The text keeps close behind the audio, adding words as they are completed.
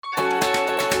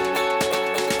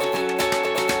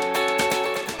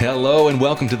Hello and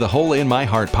welcome to the Hole in My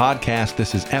Heart podcast.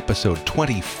 This is episode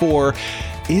 24.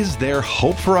 Is there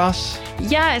hope for us?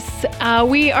 Yes,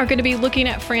 we are going to be looking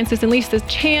at Francis and Lisa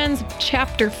Chan's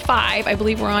chapter 5. I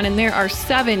believe we're on, and there are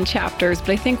 7 chapters, but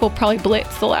I think we'll probably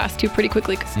blitz the last 2 pretty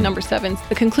quickly because number 7's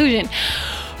the conclusion.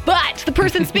 But the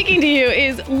person speaking to you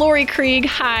is Lori Krieg.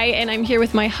 Hi, and I'm here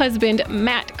with my husband,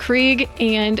 Matt Krieg,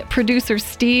 and producer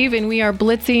Steve, and we are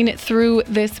blitzing through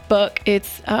this book.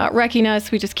 It's wrecking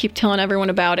us. We just keep telling everyone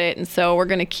about it, and so we're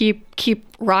going to keep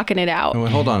rocking it out. Oh,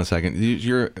 hold on a second.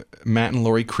 You're Matt and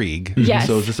Lori Krieg. Yes.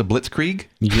 So is this a blitzkrieg?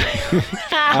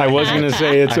 I was going to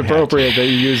say it's appropriate that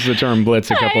you use the term blitz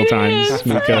a couple times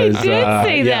because I did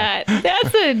say that.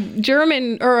 That's a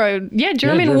German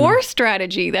German war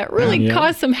strategy that really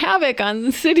caused some havoc on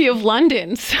the city of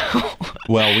London. So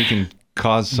well, we can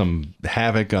cause some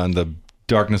havoc on the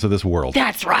darkness of this world.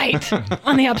 That's right.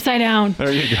 On the upside down.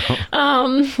 There you go.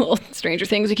 Well, Stranger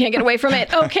Things, we can't get away from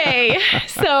it. Okay.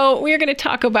 So we're going to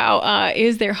talk about,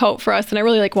 is there hope for us? And I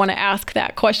really want to ask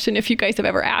that question if you guys have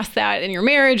ever asked that in your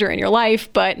marriage or in your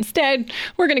life. But instead,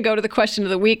 we're going to go to the question of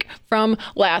the week from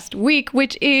last week,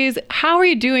 which is, how are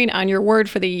you doing on your word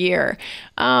for the year?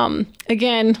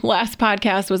 Again, last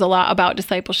podcast was a lot about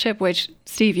discipleship, which,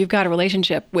 Steve, you've got a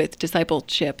relationship with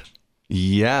discipleship.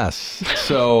 Yes.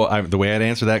 So the way I'd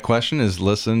answer that question is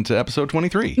listen to episode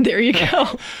 23. There you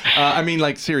go.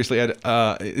 Seriously,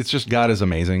 it's just God is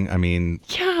amazing.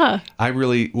 Yeah. I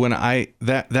really, when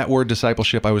that word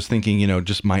discipleship, I was thinking,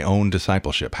 just my own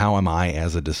discipleship. How am I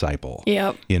as a disciple?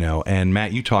 Yep. And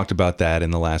Matt, you talked about that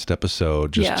in the last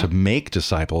episode. To make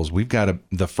disciples, we've got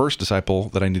the first disciple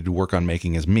that I need to work on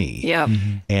making is me. Yep.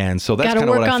 And so that's kind of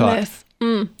what I thought. This.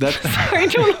 Sorry,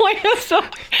 don't know why I'm so.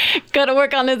 Gotta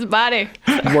work on this body.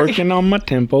 Sorry. Working on my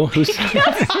temple. I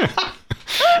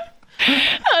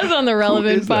was on the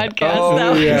Relevant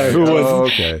podcast. Who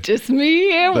was? Okay. Just me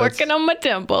working on my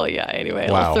temple. Yeah. Anyway,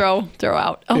 wow. I'll throw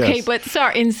out. Okay, yes. But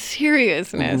sorry. In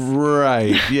seriousness.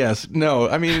 Right. Yes. No.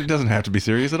 It doesn't have to be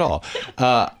serious at all.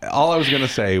 All I was gonna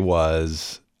say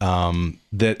was.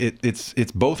 That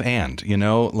it's both and,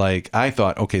 I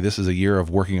thought, okay, this is a year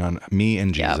of working on me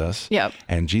and Jesus. Yep.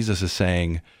 And Jesus is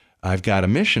saying, I've got a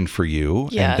mission for you.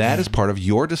 Yes. And that is part of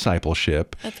your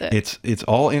discipleship. That's it. It's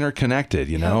all interconnected,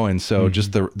 know? And so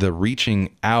just the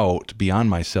reaching out beyond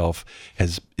myself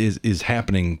is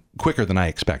happening quicker than I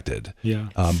expected. Yeah.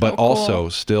 But also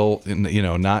still,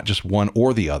 not just one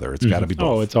or the other. It's got to be both.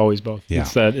 Oh, it's always both. Yeah.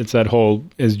 It's that whole,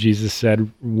 as Jesus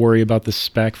said, worry about the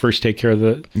speck. First take care of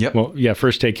the,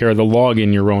 first take care of the log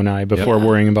in your own eye before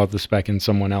worrying about the speck in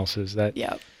someone else's. That,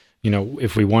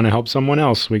 if we want to help someone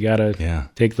else, we got to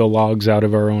take the logs out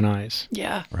of our own eyes.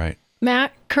 Yeah. Right.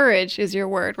 Matt, courage is your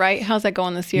word, right? How's that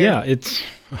going this year? Yeah,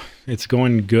 it's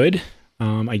going good.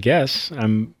 I guess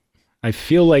I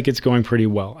feel like it's going pretty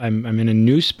well. I'm in a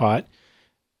new spot.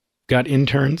 Got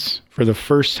interns for the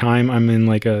first time. I'm in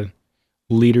a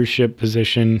leadership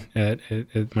position at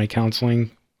my counseling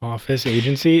office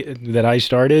agency that I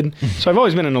started. So I've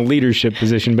always been in a leadership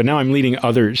position, but now I'm leading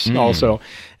others also.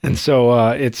 And so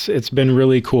it's been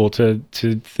really cool to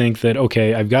think that,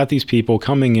 okay, I've got these people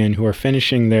coming in who are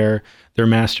finishing their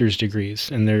master's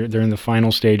degrees, and they're in the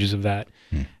final stages of that,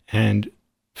 and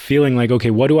feeling like,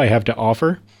 okay, what do I have to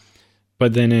offer?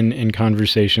 But then in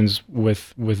conversations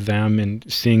with them and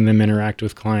seeing them interact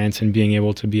with clients and being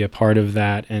able to be a part of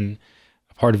that and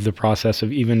part of the process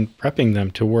of even prepping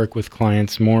them to work with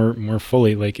clients more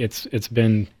fully. It's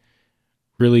been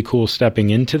really cool stepping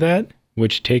into that,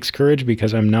 which takes courage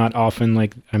because I'm not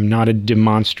a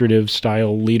demonstrative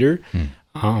style leader.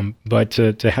 But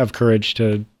to have courage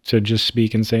to just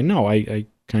speak and say, no, I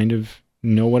kind of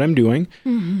know what I'm doing.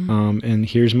 And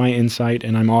here's my insight,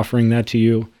 and I'm offering that to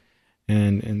you.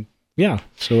 And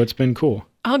so it's been cool.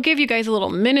 I'll give you guys a little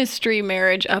ministry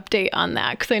marriage update on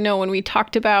that, because I know when we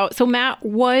talked about, so Matt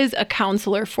was a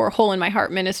counselor for Hole in My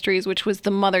Heart Ministries, which was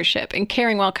the mothership, and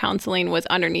Caring Well Counseling was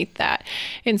underneath that.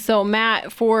 And so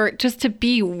Matt, for just to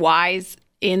be wise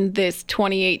in this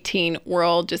 2018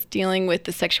 world, just dealing with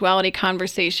the sexuality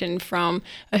conversation from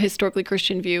a historically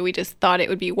Christian view, we just thought it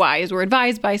would be wise. We're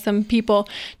advised by some people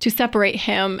to separate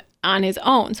him on his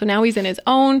own. So now he's in his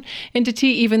own entity,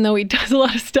 even though he does a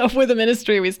lot of stuff with the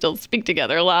ministry. We still speak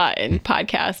together a lot and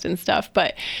podcast and stuff.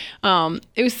 But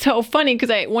it was so funny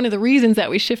because one of the reasons that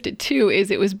we shifted too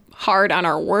is it was hard on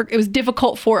our work. It was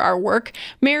difficult for our work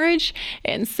marriage.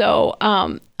 And so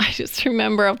I just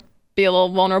remember, I'll be a little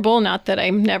vulnerable, not that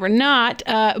I'm never not,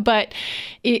 but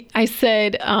I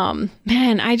said,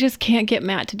 man, I just can't get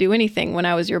Matt to do anything when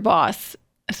I was your boss.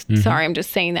 Sorry, I'm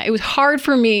just saying that. It was hard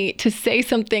for me to say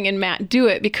something and Matt do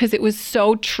it because it was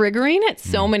so triggering at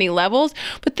so many levels.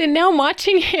 But then now I'm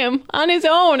watching him on his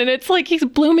own and it's like he's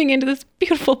blooming into this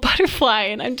beautiful butterfly.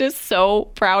 And I'm just so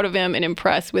proud of him and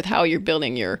impressed with how you're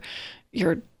building your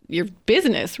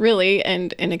business, really,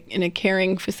 and in a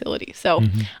caring facility. So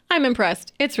I'm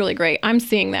impressed. It's really great. I'm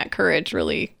seeing that courage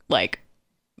really like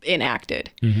enacted.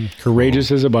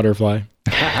 Courageous as a butterfly.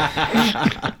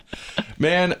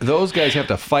 Man, those guys have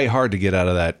to fight hard to get out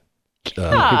of that.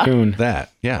 Cocoon.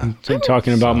 It's like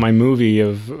talking about my movie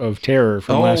of terror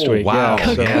from last week. Wow. Yeah,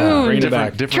 so, Cocoon. bring it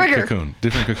back. Different cocoon.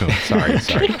 Sorry.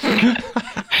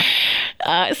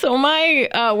 So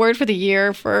my word for the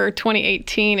year for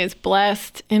 2018 is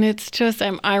blessed. And it's just,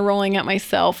 I'm eye rolling at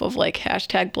myself of like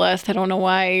 #blessed. I don't know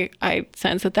why I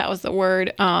sense that was the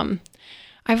word.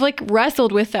 I've like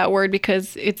wrestled with that word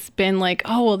because it's been like,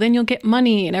 oh, well, then you'll get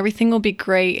money and everything will be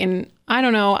great. And I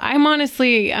don't know. I'm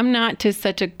not to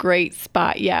such a great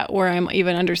spot yet where I'm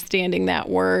even understanding that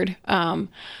word. I'm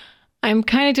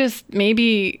kind of just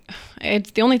maybe it's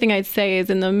the only thing I'd say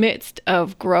is in the midst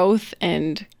of growth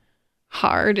and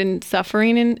hard and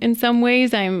suffering in some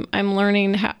ways, I'm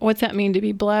learning what's that mean to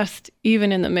be blessed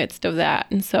even in the midst of that.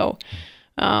 And so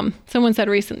someone said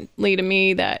recently to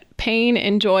me that pain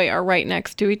and joy are right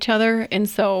next to each other. And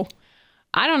so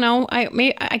I don't know.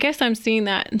 I guess I'm seeing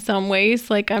that in some ways.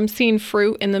 Like I'm seeing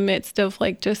fruit in the midst of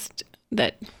like just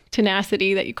that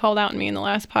tenacity that you called out in me in the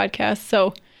last podcast.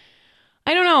 So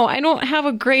I don't know. I don't have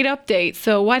a great update.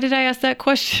 So why did I ask that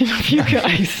question of you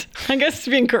guys? I guess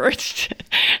to be encouraged.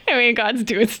 I mean, God's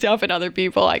doing stuff in other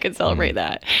people. I can celebrate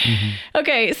that.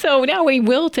 Okay, so now we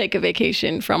will take a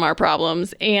vacation from our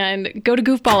problems and go to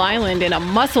Goofball Island in a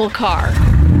muscle car.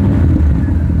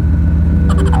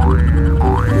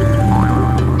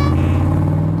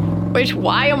 Which,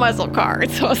 why a muscle car?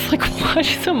 So I was like, what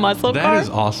is a muscle car? That is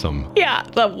awesome. Yeah,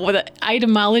 the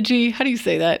etymology. How do you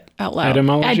say that out loud?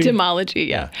 Etymology,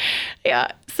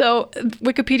 yeah. So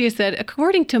Wikipedia said,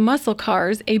 according to Muscle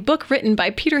Cars, a book written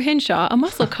by Peter Henshaw, a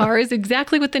muscle car is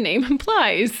exactly what the name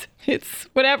implies. It's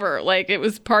whatever. Like it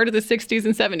was part of the 60s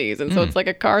and 70s. And so it's like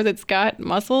a car that's got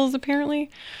muscles, apparently.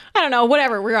 I don't know,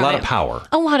 whatever. We're on A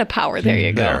lot of power. There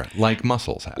you go. There, like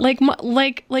muscles have. Like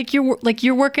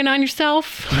you're working on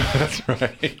yourself. That's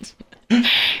right.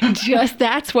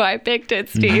 That's why I picked it,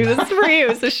 Steve. This is for you.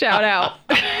 It's a shout out.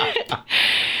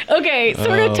 Okay, so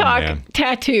we're going to talk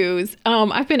tattoos.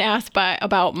 I've been asked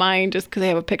about mine just because I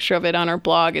have a picture of it on our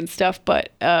blog and stuff. But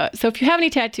so if you have any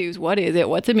tattoos, what is it?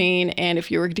 What's it mean? And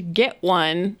if you were to get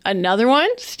another one,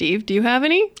 Steve, do you have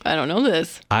any? I don't know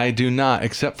this. I do not,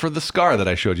 except for the scar that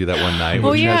I showed you that one night,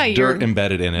 which has dirt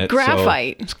embedded in it.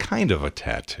 Graphite. So it's kind of a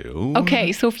tattoo.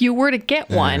 Okay, so if you were to get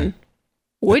one,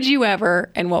 would you ever,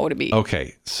 and what would it be?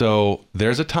 Okay, so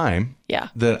there's a time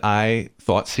that I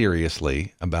thought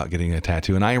seriously about getting a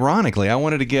tattoo, and ironically, I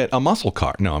wanted to get a muscle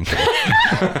car. No, I'm kidding.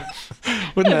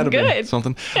 Wouldn't that have been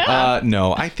something? Yeah.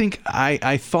 No, I think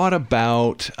I thought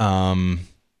about, all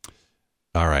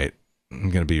right,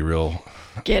 I'm going to be real...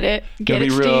 Get it,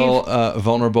 real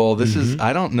vulnerable. This is,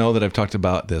 I don't know that I've talked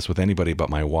about this with anybody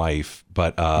but my wife,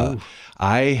 but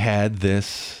I had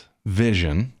this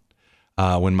vision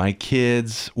when my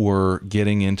kids were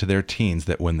getting into their teens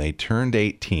that when they turned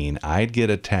 18, I'd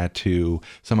get a tattoo,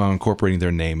 somehow incorporating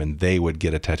their name, and they would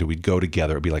get a tattoo. We'd go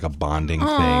together. It'd be like a bonding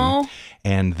thing.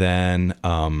 And then,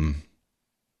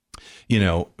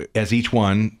 as each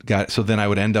one got, so then I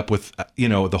would end up with,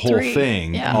 the whole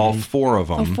thing, all four of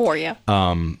them. Oh, four, yeah.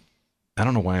 I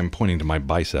don't know why I'm pointing to my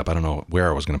bicep. I don't know where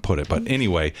I was going to put it, but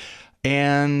anyway,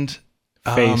 and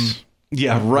face.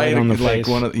 Yeah, right on the like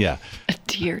face. A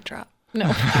teardrop. No,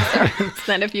 sorry. It's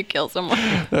not if you kill someone.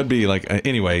 That'd be like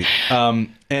anyway. And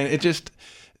it just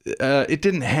it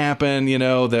didn't happen.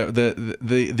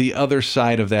 The other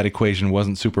side of that equation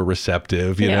wasn't super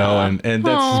receptive. And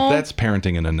that's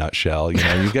parenting in a nutshell.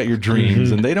 You've got your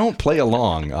dreams, and they don't play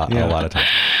along a lot of times.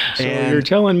 So you're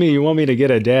telling me you want me to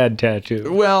get a dad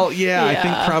tattoo? Well, I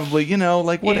think probably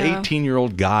like what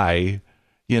 18-year-old guy.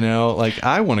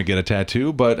 I want to get a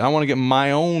tattoo, but I want to get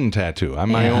my own tattoo.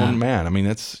 I'm my own man. I mean,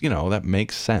 that's, that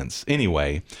makes sense.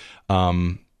 Anyway,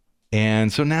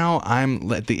 and so now I'm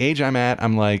at the age I'm at,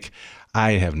 I'm like,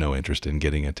 I have no interest in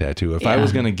getting a tattoo. If I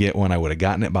was going to get one, I would have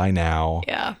gotten it by now.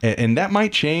 Yeah. And that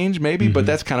might change maybe, but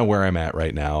that's kind of where I'm at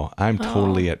right now. I'm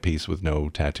totally at peace with no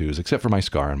tattoos, except for my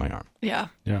scar on my arm. Yeah.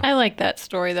 I like that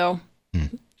story, though,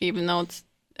 even though it's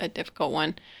a difficult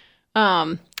one.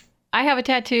 I have a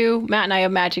tattoo. Matt and I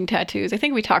have matching tattoos. I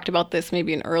think we talked about this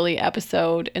maybe an early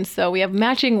episode. And so we have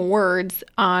matching words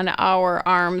on our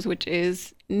arms, which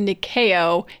is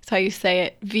Nikao, is how you say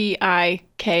it, Vikaw,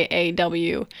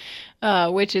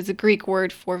 which is a Greek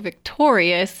word for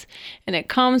victorious. And it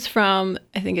comes from,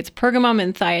 I think it's Pergamum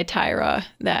and Thyatira,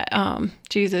 that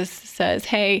Jesus says,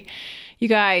 hey, you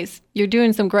guys, you're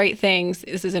doing some great things.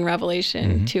 This is in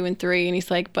Revelation 2 and 3. And he's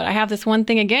like, but I have this one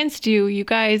thing against you. You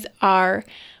guys are,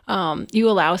 you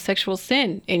allow sexual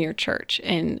sin in your church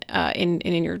and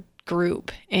in your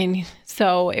group. And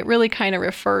so it really kind of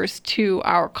refers to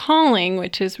our calling,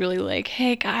 which is really like,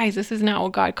 hey guys, this is not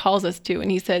what God calls us to.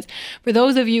 And he says, for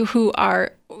those of you who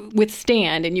are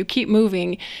withstand and you keep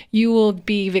moving, you will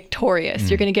be victorious.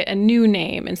 You're going to get a new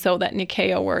name. And so that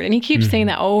Nikao word, and he keeps saying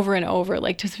that over and over,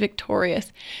 like just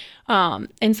victorious.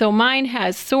 And so mine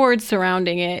has swords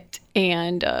surrounding it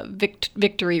and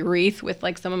victory wreath with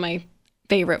like some of my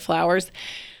favorite flowers.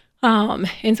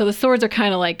 And so the swords are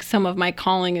kind of like some of my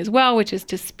calling as well, which is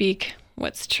to speak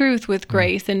what's truth with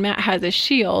grace. And Matt has a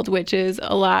shield, which is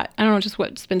a lot, I don't know, just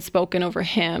what's been spoken over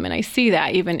him. And I see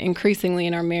that even increasingly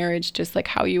in our marriage, just like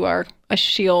how you are a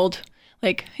shield.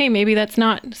 Like, hey, maybe that's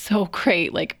not so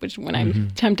great. Like when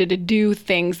I'm tempted to do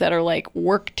things that are like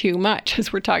work too much,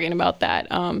 as we're talking about that.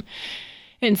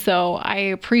 And so I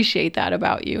appreciate that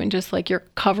about you, and just like your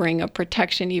covering of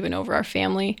protection even over our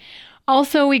family.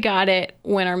 Also, we got it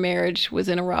when our marriage was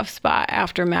in a rough spot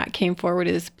after Matt came forward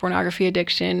his pornography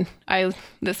addiction.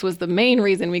 This was the main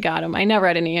reason we got him. I never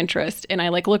had any interest. And I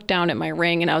like looked down at my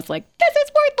ring and I was like, this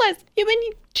is worthless. You've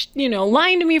been,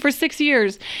 lying to me for 6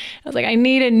 years. I was like, I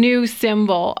need a new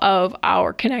symbol of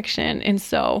our connection. And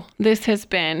so this has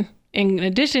been, in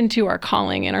addition to our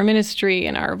calling and our ministry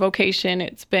and our vocation,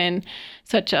 it's been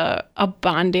such a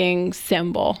bonding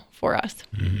symbol for us.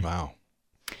 Wow.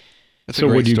 That's a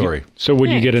great story. Would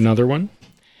you get another one?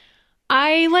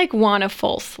 I want a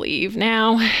full sleeve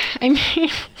now. I mean,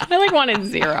 I wanted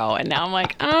 0, and now I'm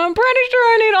like, I'm pretty sure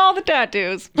I need all the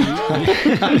tattoos.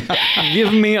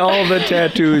 Give me all the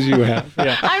tattoos you have.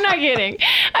 Yeah. I'm not kidding.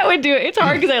 I would do it. It's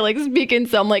hard because I speak in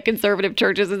some conservative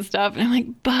churches and stuff, and I'm like,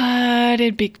 but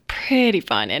it'd be pretty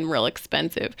fun and real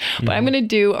expensive. But I'm gonna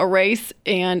do a race,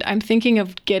 and I'm thinking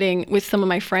of getting with some of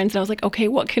my friends. And I was like, okay,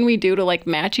 what can we do to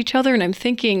match each other? And I'm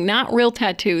thinking not real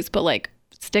tattoos, but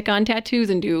stick-on tattoos,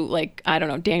 and do I don't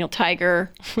know, Daniel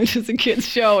Tiger, which is a kids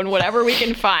show, and whatever we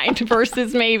can find,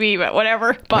 versus maybe, but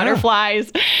whatever,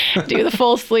 butterflies, do the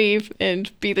full sleeve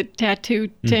and be the tattoo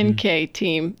 10K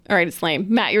team. All right, it's lame.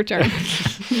 Matt, your turn.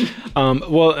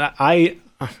 Well, I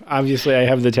obviously I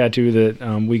have the tattoo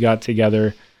that we got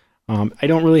together. I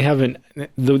don't really have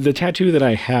the tattoo that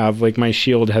I have, my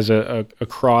shield has a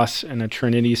cross and a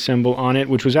Trinity symbol on it,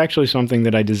 which was actually something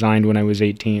that I designed when I was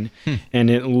 18. And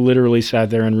it literally sat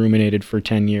there and ruminated for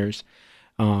 10 years.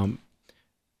 And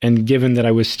given that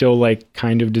I was still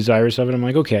kind of desirous of it, I'm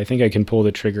like, okay, I think I can pull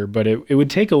the trigger, but it would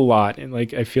take a lot. And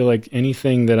I feel like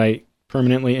anything that I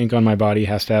permanently ink on my body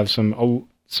has to have some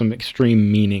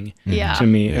extreme meaning to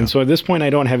me. Yeah. And so at this point, I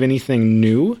don't have anything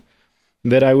new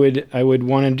that I would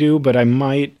want to do, but I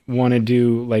might want to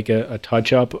do a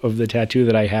touch up of the tattoo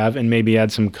that I have, and maybe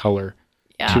add some color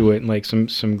to it,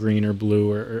 some green or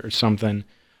blue or something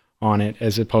on it,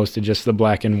 as opposed to just the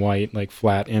black and white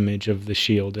flat image of the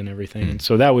shield and everything. And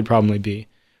so that would probably be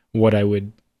what I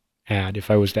would add if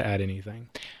I was to add anything.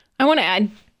 I want to add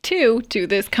to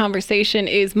this conversation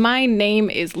is my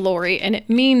name is Lori, and it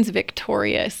means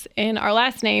victorious. And our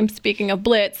last name, speaking of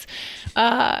Blitz,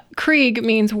 Krieg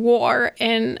means war.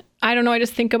 And I don't know, I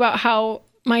just think about how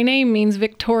my name means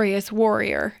victorious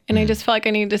warrior. And I just felt like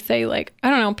I needed to say, I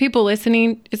don't know, people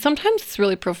listening, sometimes it's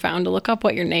really profound to look up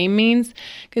what your name means,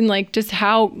 and just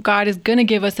how God is going to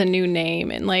give us a new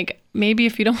name. And maybe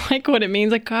if you don't like what it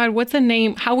means, God, what's a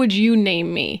name? How would you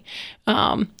name me?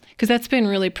 Because that's been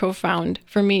really profound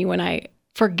for me when I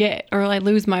forget or I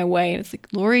lose my way. And it's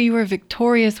Lori, you are a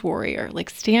victorious warrior.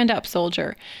 Stand up,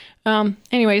 soldier.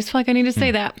 Anyway, I just feel like I need to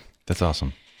say that. That's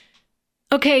awesome.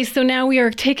 Okay, so now we are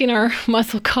taking our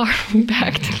muscle car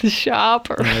back to the shop.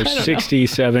 Or our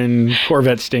 67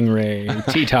 Corvette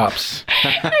Stingray T-tops.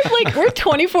 We're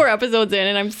 24 episodes in,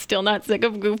 and I'm still not sick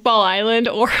of Goofball Island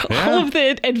or all of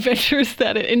the adventures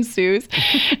that it ensues.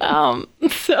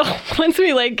 So once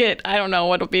we get, I don't know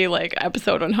what it'll be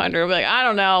episode 100. We'll be I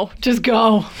don't know, just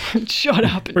go, shut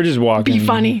up. We're just walking. Be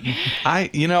funny.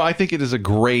 I think it is a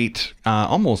great,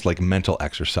 almost mental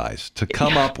exercise to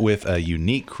come up with a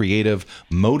unique, creative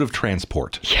mode of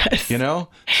transport. Yes. So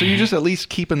you're just at least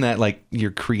keeping that your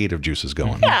creative juices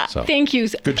going. Yeah. So, thank you.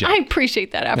 Good job. I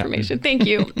appreciate that affirmation. Yeah. Thank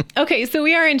you. Okay, so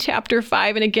we are in chapter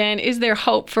 5, and again, is there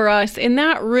hope for us? And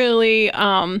that really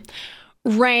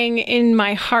rang in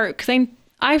my heart, because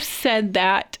I've said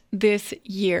that this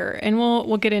year, and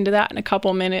we'll get into that in a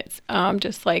couple minutes.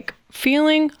 Just like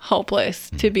feeling hopeless,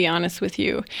 to be honest with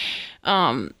you.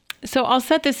 So I'll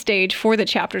set the stage for the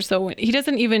chapter. So he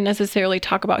doesn't even necessarily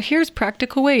talk about, here's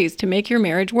practical ways to make your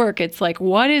marriage work. It's like,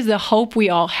 what is the hope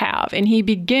we all have? And he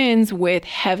begins with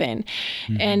heaven.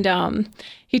 And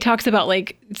he talks about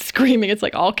like screaming, it's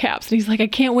like all caps. And he's like, I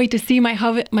can't wait to see my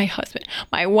husband,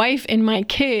 my wife, and my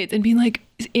kids, and being like,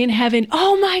 in heaven,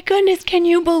 oh my goodness, can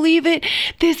you believe it?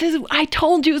 I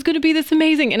told you it was going to be this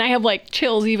amazing. And I have like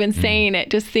chills even saying it,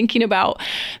 just thinking about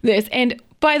this. And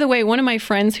by the way, one of my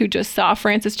friends who just saw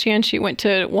Francis Chan, she went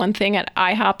to one thing at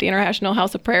IHOP, the International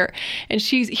House of Prayer, and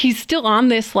he's still on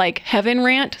this like heaven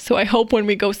rant. So I hope when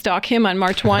we go stalk him on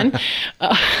March 1,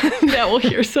 that we'll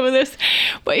hear some of this.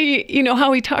 But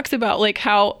how he talks about like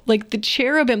how like the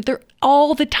cherubim, they're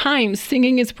all the time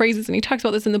singing his praises. And he talks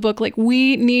about this in the book, like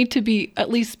we need to be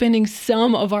at least spending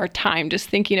some of our time just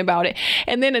thinking about it.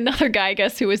 And then another guy, I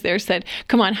guess, who was there said,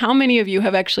 come on, how many of you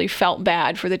have actually felt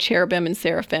bad for the cherubim and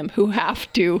seraphim who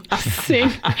have to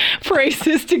sing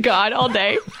praises to God all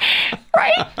day?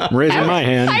 Right? I'm raising my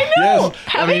hand. I know.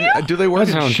 Yes. Do they work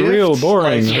That in sounds shifts? real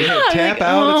boring. Like, Yeah, tap like,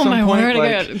 out at some my point? word,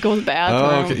 Like, I gotta go to the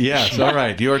bathroom. okay. Yes. All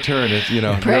right. Your turn. It's, you're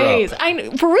up. Praise.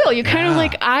 For real, you kind of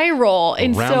like eye roll.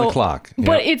 And Around the clock.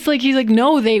 But Yep. it's like, he's like,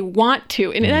 no, they want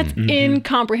to. And that's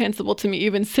incomprehensible to me,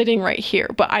 even sitting right here.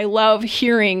 But I love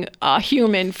hearing a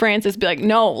human, Francis, be like,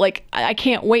 no, like, I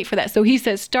can't wait for that. So he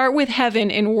says, start with heaven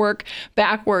and work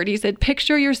backward. He said,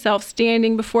 picture yourself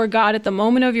standing before God at the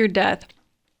moment of your death.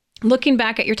 Looking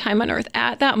back at your time on earth,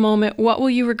 at that moment, what will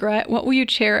you regret? What will you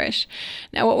cherish?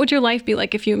 Now, what would your life be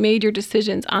like if you made your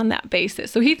decisions on that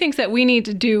basis? So he thinks that we need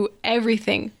to do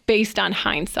everything based on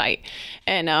hindsight.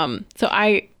 And so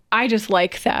I just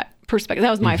like that perspective. That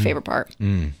was my favorite part.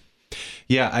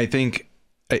 Yeah, I think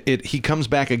he comes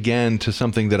back again to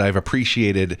something that I've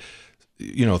appreciated,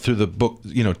 through the book,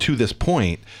 to this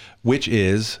point, which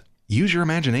is use your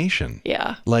imagination.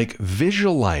 Yeah. Like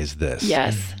visualize this.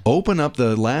 Yes. Open up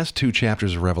the last 2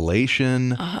 chapters of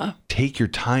Revelation. Take your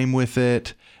time with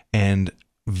it and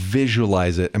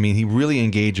visualize it. I mean, he really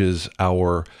engages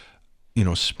our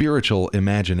spiritual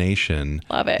imagination.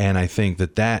 Love it. And I think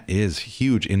that is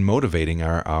huge in motivating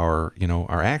our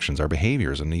actions, our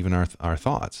behaviors, and even our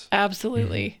thoughts.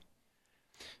 Absolutely.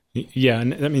 Yeah,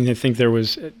 and I mean, I think it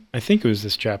was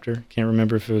this chapter. Can't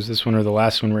remember if it was this one or the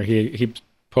last one where he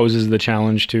poses the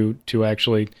challenge to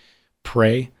actually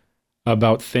pray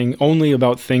only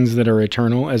about things that are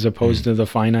eternal, as opposed to the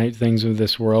finite things of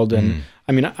this world. And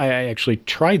I mean, I actually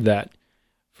tried that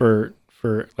for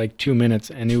like 2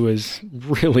 minutes, and it was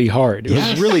really hard. It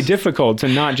was really difficult to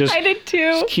not just I did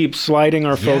too. keep sliding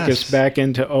our focus back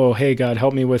into, oh, hey, God,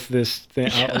 help me with this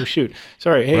thing. Oh, shoot.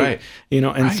 Sorry. Hey, Right.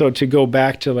 And so to go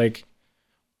back to like,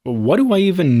 what do I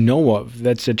even know of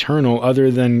that's eternal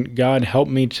other than God, help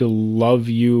me to love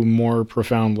you more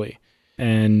profoundly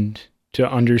and to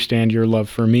understand your love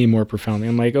for me more profoundly?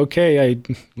 I'm like, okay, I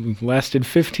lasted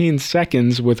 15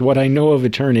 seconds with what I know of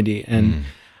eternity. And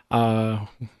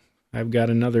I've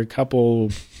got another couple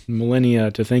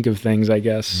millennia to think of things, I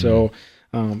guess. So,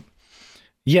 but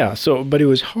it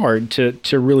was hard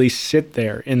to really sit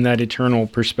there in that eternal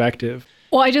perspective.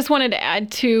 Well, I just wanted to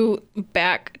add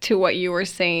back to what you were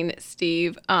saying,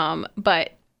 Steve.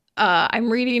 But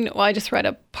I'm reading, I just read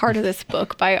a part of this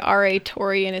book by R.A.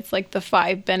 Torrey, and it's like the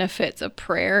 5 benefits of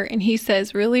prayer. And he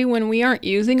says, really, when we aren't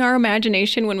using our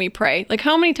imagination when we pray, like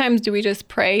how many times do we just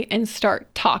pray and start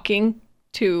talking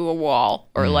to a wall,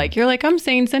 or like you're like, I'm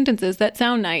saying sentences that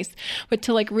sound nice, but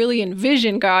to like really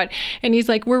envision God. And he's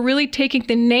like, we're really taking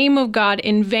the name of God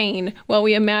in vain while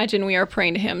we imagine we are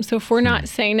praying to him. So if we're not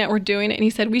saying that, we're doing it. And he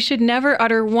said we should never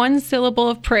utter one syllable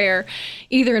of prayer,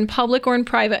 either in public or in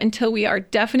private, until we are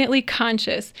definitely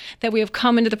conscious that we have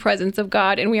come into the presence of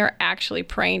God and we are actually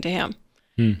praying to him.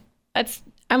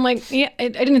 I'm like, yeah, I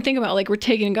didn't think about like we're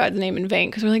taking God's name in vain,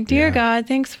 because we're like, dear God,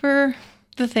 thanks for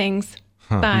the things.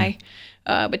 Bye.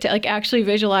 But to like actually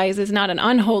visualize is not an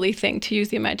unholy thing, to use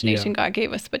the imagination God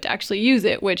gave us, but to actually use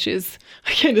it, which is,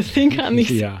 again, to think on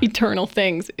these eternal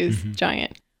things is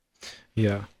giant.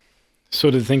 Yeah.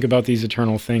 So to think about these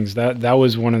eternal things, that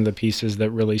was one of the pieces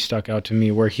that really stuck out to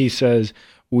me, where he says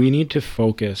we need to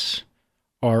focus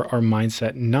our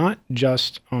mindset not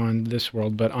just on this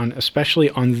world, but especially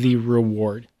on the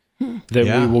reward that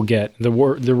we will get, the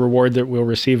reward that we'll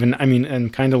receive. And I mean,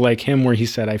 and kind of like him, where he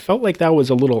said, I felt like that was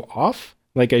a little off.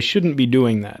 Like I shouldn't be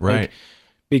doing that. Right. Like,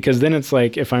 because then it's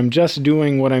like, if I'm just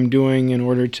doing what I'm doing in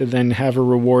order to then have a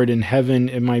reward in heaven,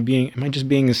 am I just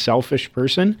being a selfish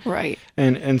person? Right.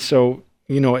 And so,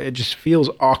 it just feels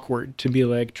awkward to be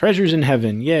like, treasures in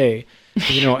heaven, yay.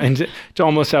 And to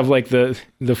almost have like the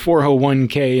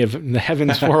 401k of the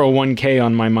heavens 401k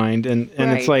on my mind. And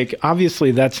Right. It's like,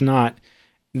 obviously that's not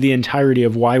the entirety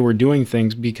of why we're doing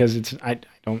things, because I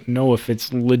don't know if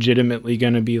it's legitimately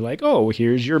going to be like, oh,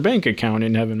 here's your bank account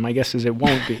in heaven. My guess is it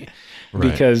won't be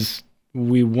Right. because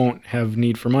we won't have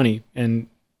need for money. And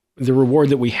the reward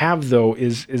that we have, though,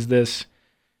 is this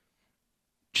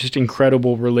just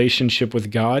incredible relationship with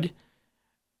God.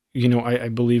 I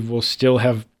believe we'll still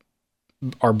have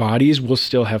our bodies will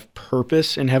still have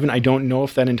purpose in heaven. I don't know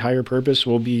if that entire purpose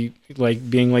will be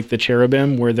like being like the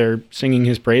cherubim where they're singing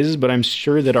his praises, but I'm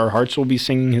sure that our hearts will be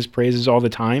singing his praises all the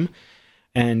time.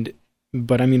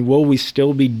 But I mean, will we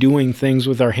still be doing things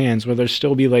with our hands? Will there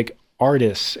still be like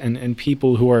artists and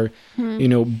people who are,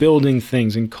 building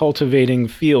things and cultivating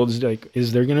fields? Like,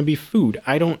 is there going to be food?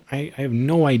 I have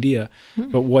no idea.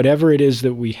 But whatever it is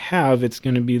that we have, it's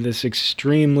going to be this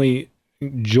extremely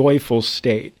joyful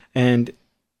state. And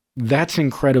that's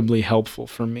incredibly helpful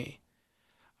for me.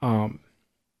 And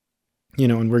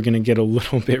we're going to get a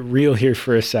little bit real here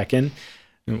for a second.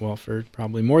 Well, for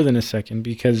probably more than a second,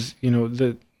 because,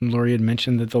 Lori had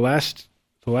mentioned that the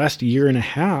last year and a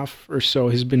half or so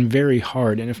has been very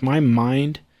hard. And if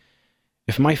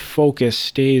my focus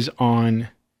stays on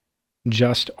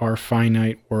just our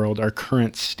finite world, our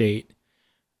current state,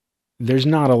 there's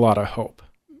not a lot of hope.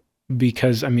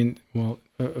 Because, a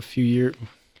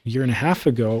year and a half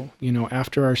ago,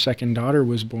 after our second daughter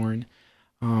was born,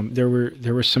 there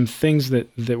were some things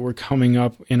that were coming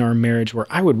up in our marriage where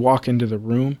I would walk into the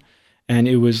room and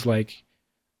it was like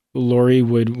Lori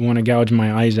would want to gouge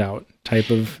my eyes out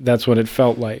that's what it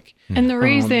felt like. And the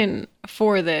reason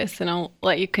for this, and I'll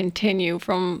let you continue,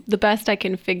 from the best I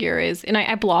can figure is, and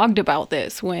I blogged about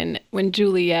this when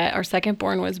Juliet, our second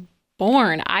born, was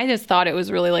born. I just thought it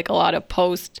was really like a lot of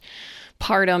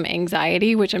postpartum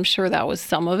anxiety, which I'm sure that was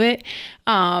some of it.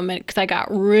 Because I got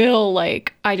real,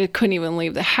 like, I just couldn't even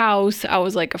leave the house. I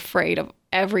was like afraid of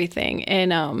everything.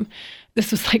 And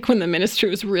this was like when the ministry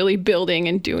was really building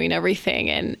and doing everything.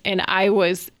 And I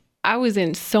was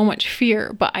in so much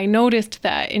fear, but I noticed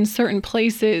that in certain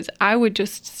places, I would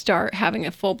just start having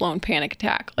a full-blown panic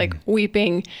attack, like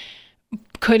weeping,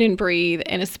 couldn't breathe,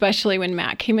 and especially when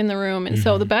Matt came in the room. And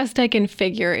so the best I can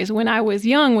figure is when I was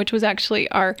young, which was actually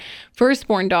our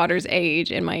firstborn daughter's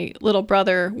age, and my little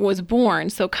brother was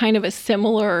born, so kind of a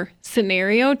similar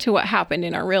scenario to what happened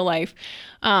in our real life.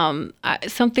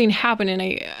 Something happened,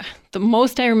 and the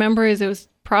most I remember is it was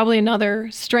probably another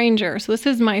stranger. So this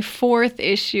is my fourth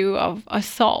issue of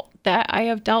assault that I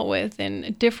have dealt with in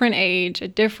a different age, a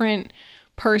different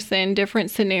person, different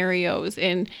scenarios.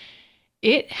 And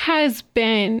it has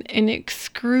been an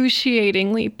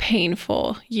excruciatingly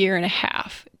painful year and a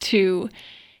half to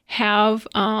have,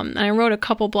 and I wrote a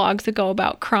couple blogs ago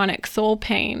about chronic soul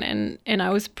pain, and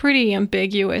I was pretty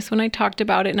ambiguous when I talked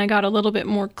about it, and I got a little bit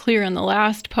more clear in the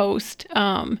last post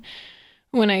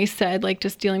when I said, like,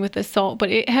 just dealing with assault, but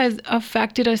it has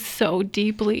affected us so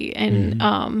deeply, and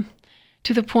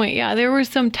to the point, there were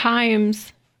some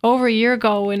times over a year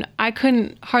ago when I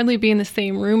couldn't hardly be in the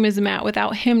same room as Matt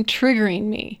without him triggering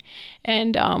me.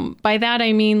 And by that,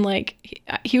 I mean, like,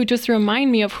 he would just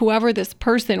remind me of whoever this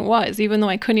person was, even though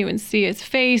I couldn't even see his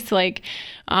face. Like,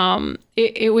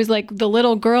 it was like the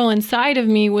little girl inside of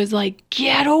me was like,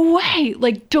 get away,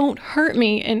 like, don't hurt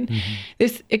me. And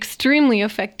this extremely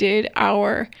affected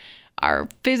our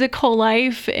physical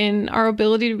life and our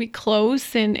ability to be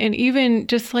close, and even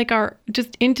just like our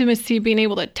just intimacy, being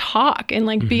able to talk and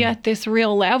like be at this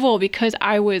real level, because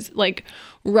I was like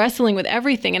wrestling with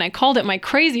everything, and I called it my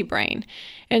crazy brain.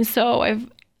 And so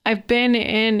I've been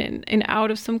in and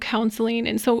out of some counseling,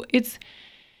 and so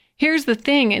here's the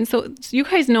thing. And so you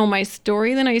guys know my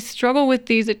story. Then I struggle with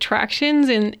these attractions,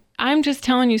 and I'm just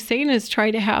telling you, Satan has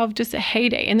tried to have just a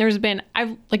heyday. And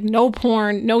I've like no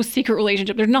porn, no secret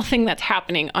relationship. There's nothing that's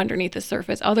happening underneath the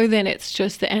surface other than it's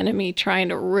just the enemy trying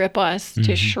to rip us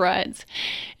to shreds.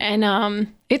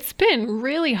 And it's been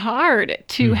really hard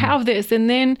to have this. And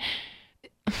then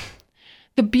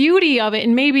the beauty of it,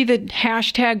 and maybe the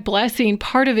hashtag blessing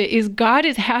part of it, is God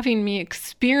is having me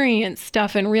experience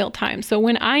stuff in real time. So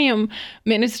when I am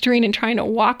ministering and trying to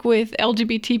walk with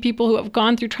LGBT people who have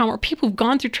gone through trauma, or people who've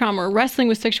gone through trauma, or wrestling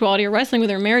with sexuality, or wrestling with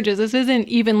their marriages, this isn't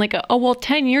even like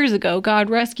 10 years ago, God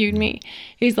rescued me.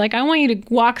 He's like, I want you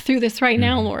to walk through this right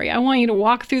now, Lori. I want you to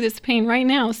walk through this pain right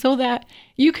now so that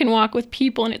you can walk with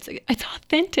people. And it's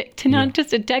authentic to not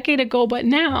just a decade ago, but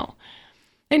now.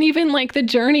 And even like the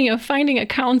journey of finding a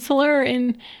counselor,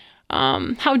 and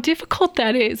how difficult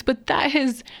that is. But that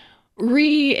has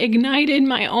reignited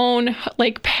my own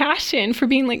like passion for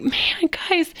being like, man,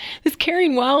 guys, this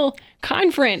Caring Well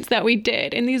conference that we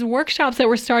did and these workshops that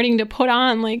we're starting to put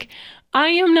on, like, I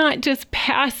am not just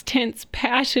past tense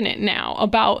passionate now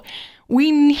about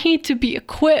we need to be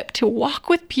equipped to walk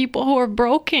with people who are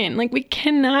broken. Like, we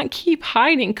cannot keep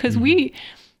hiding because we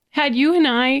had you and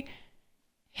I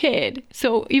hid.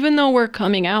 So even though we're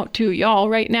coming out to y'all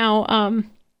right now,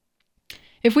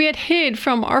 if we had hid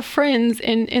from our friends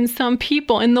and some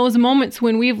people in those moments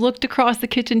when we've looked across the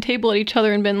kitchen table at each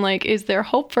other and been like, is there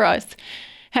hope for us?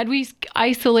 Had we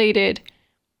isolated,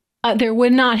 there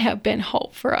would not have been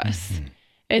hope for us.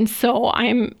 And so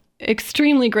I'm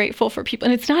extremely grateful for people.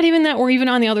 And it's not even that we're even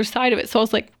on the other side of it. So I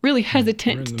was like really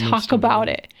hesitant to talk about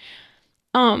it.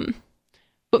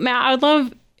 But Matt, I would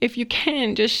love if you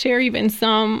can just share even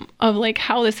some of like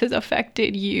how this has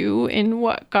affected you and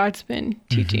what God's been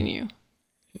teaching you.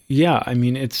 Yeah, I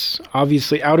mean, it's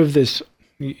obviously out of this,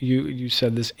 you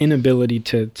said this inability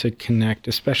to connect,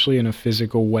 especially in a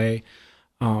physical way,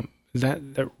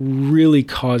 that really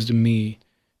caused me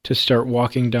to start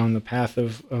walking down the path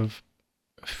of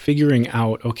figuring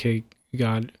out, okay,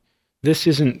 God, this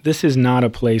is not a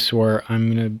place where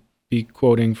I'm going to be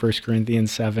quoting 1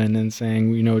 Corinthians 7 and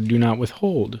saying, do not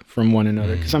withhold from one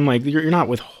another. Because I'm like, you're not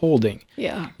withholding.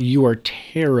 Yeah. You are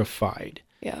terrified.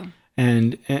 Yeah.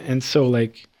 And so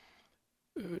like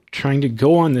trying to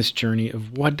go on this journey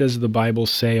of what does the Bible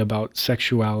say about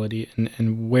sexuality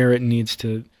and where it needs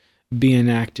to be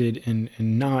enacted and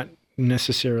not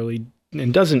necessarily,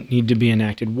 and doesn't need to be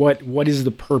enacted. What is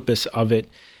the purpose of it?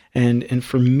 And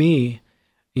for me,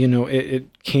 it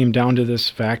came down to this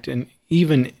fact, and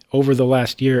even over the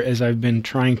last year, as I've been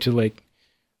trying to like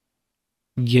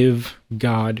give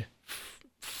God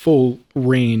full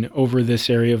reign over this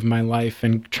area of my life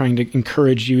and trying to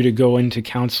encourage you to go into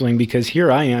counseling, because here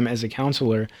I am as a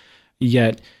counselor,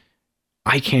 yet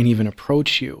I can't even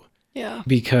approach you. Yeah.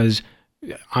 Because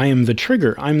I'm the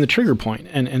trigger point.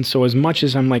 And so as much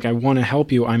as I'm like, I want to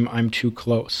help you, I'm too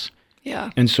close.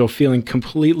 Yeah. And so feeling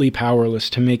completely powerless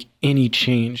to make any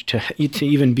change, to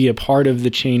even be a part of the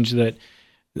change that,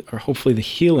 or hopefully the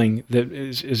healing that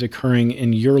is occurring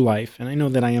in your life. And I know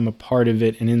that I am a part of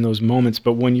it and in those moments,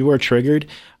 but when you are triggered,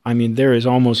 I mean, there is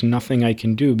almost nothing I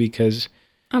can do because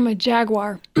I'm a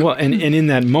jaguar. Well, and in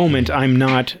that moment, I'm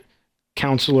not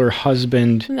counselor,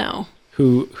 husband. No.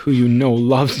 Who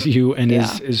loves you and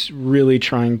is really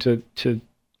trying to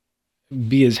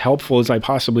be as helpful as I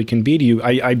possibly can be to you.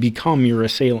 I become your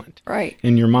assailant, right,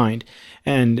 in your mind.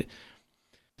 And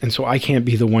so I can't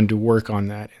be the one to work on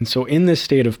that. And so in this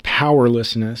state of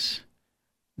powerlessness,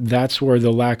 that's where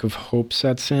the lack of hope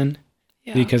sets in,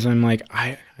 because I'm like,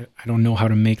 I don't know how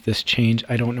to make this change.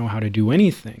 I don't know how to do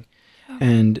anything.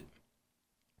 Yeah.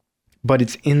 But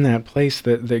it's in that place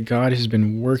that God has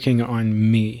been working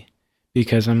on me.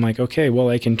 Because I'm like, okay, well,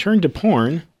 I can turn to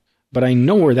porn, but I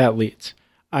know where that leads.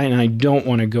 And I don't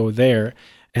want to go there.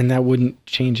 And that wouldn't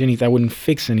change anything. That wouldn't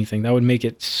fix anything. That would make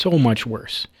it so much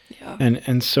worse. Yeah.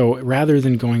 And so rather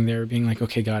than going there, being like,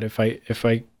 okay, God, if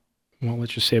I, well,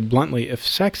 let's just say it bluntly, if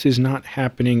sex is not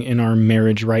happening in our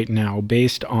marriage right now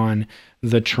based on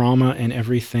the trauma and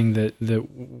everything that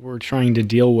we're trying to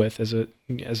deal with as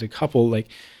a couple, like,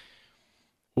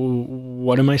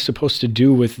 what am I supposed to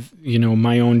do with,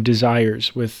 my own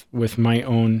desires, with my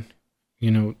own,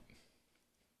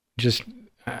 just,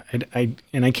 I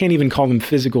can't even call them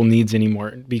physical needs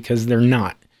anymore because they're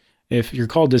not. If you're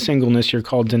called to singleness, you're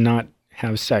called to not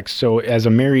have sex. So as a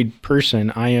married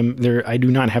person, I do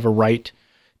not have a right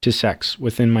to sex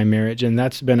within my marriage. And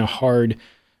that's been a hard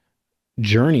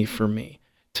journey for me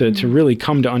to really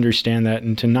come to understand that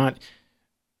and to not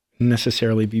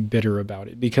necessarily be bitter about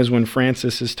it. Because when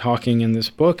Francis is talking in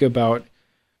this book about,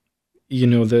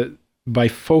 by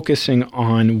focusing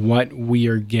on what we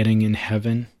are getting in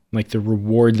heaven, like the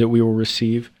reward that we will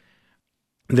receive,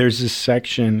 there's this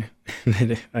section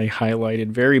that I highlighted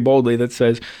very boldly that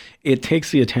says it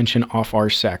takes the attention off our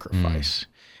sacrifice.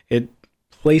 It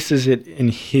places it in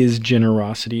his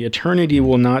generosity. Eternity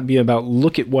will not be about,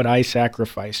 look at what I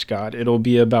sacrificed, God. It'll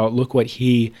be about, look what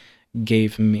he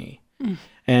gave me.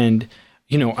 And,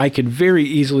 I could very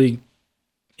easily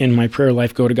in my prayer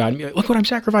life go to God and be like, look what I'm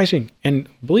sacrificing. And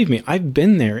believe me, I've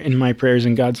been there in my prayers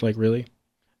and God's like, really?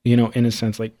 In a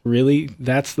sense, like, really?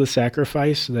 That's the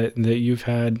sacrifice that you've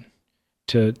had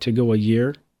to go a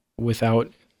year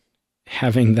without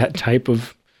having that type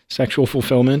of sexual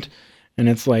fulfillment? And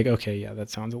it's like, okay, yeah, that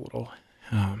sounds a little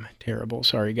terrible.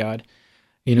 Sorry, God.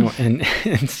 And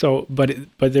so, but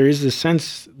there is this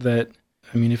sense that,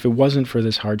 if it wasn't for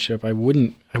this hardship, I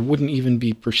wouldn't even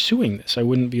be pursuing this. I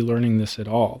wouldn't be learning this at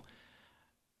all.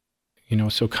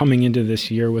 so coming into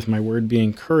this year with my word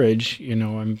being courage,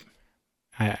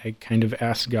 I kind of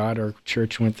asked God. Our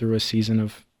church went through a season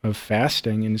of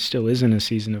fasting, and it still is in a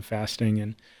season of fasting,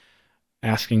 and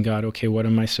asking God, okay, what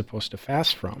am I supposed to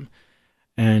fast from?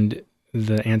 And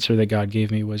the answer that God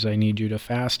gave me was, I need you to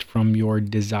fast from your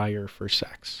desire for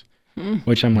sex,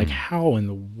 which I'm like, how in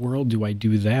the world do I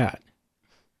do that?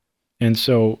 And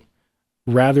so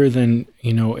rather than,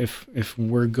 if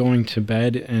we're going to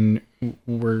bed and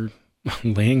we're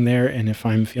laying there, and if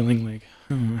I'm feeling like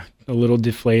a little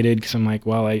deflated because I'm like,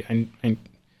 well, I'm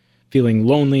feeling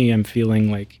lonely, I'm feeling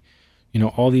like,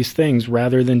 all these things,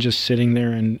 rather than just sitting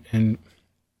there and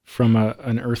from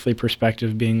an earthly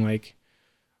perspective being like,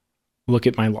 look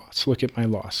at my loss, look at my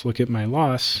loss, look at my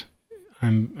loss,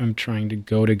 I'm trying to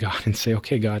go to God and say,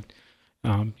 okay, God,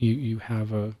 you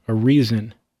have a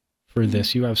reason for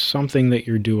this. You have something that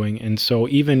you're doing. And so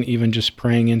even just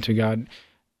praying into God,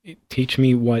 teach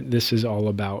me what this is all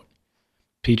about.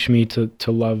 Teach me to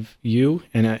love you.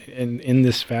 And in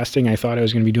this fasting, I thought I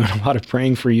was going to be doing a lot of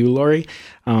praying for you, Lori,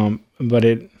 but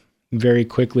it very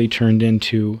quickly turned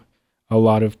into a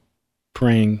lot of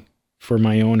praying for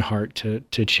my own heart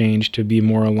to change, to be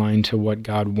more aligned to what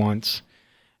God wants.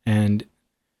 And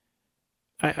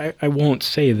I won't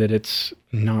say that it's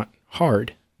not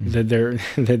hard,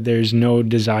 that there's no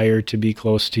desire to be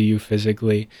close to you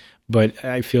physically, but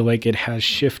I feel like it has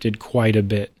shifted quite a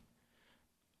bit.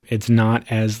 It's not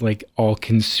as like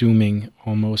all-consuming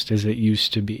almost as it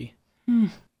used to be.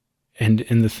 And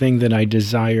the thing that I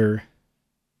desire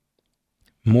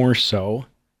more so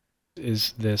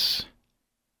is this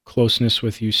closeness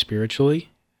with you spiritually,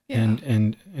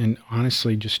 and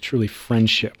honestly just truly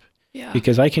friendship. Yeah.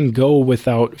 Because I can go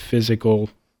without physical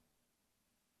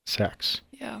sex.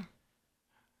 Yeah.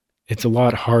 It's a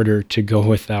lot harder to go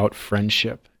without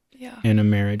friendship in a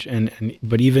marriage.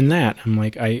 But even that, I'm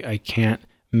like, I can't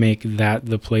make that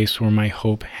the place where my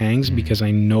hope hangs, because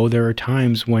I know there are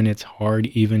times when it's hard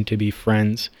even to be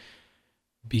friends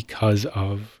because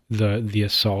of the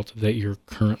assault that you're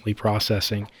currently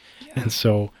processing. And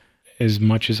so as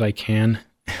much as I can,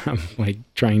 I'm like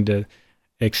trying to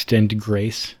extend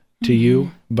grace to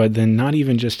you, but then not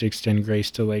even just extend grace,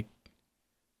 to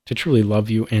truly love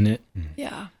you in it.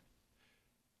 Yeah.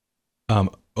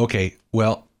 Okay.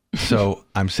 Well, so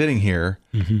I'm sitting here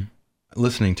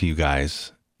listening to you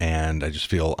guys, and I just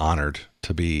feel honored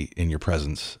to be in your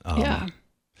presence. I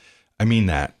mean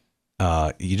that.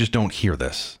 You just don't hear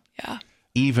this. Yeah.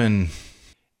 Even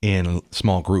in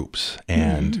small groups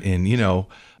and in,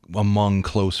 among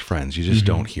close friends, you just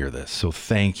don't hear this. So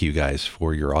thank you guys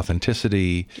for your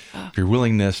authenticity, for your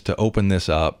willingness to open this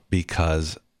up,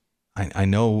 because I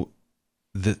know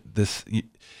that this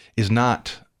is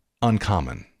not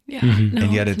uncommon. Yeah. No,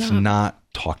 and yet it's not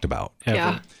talked about. Ever.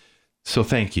 Yeah. So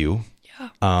thank you.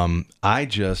 Yeah. I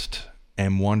just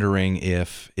am wondering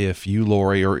if you,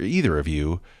 Lori, or either of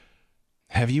you,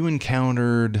 have you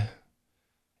encountered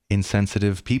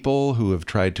insensitive people who have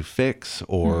tried to fix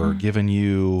or given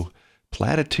you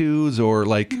platitudes, or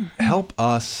help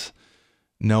us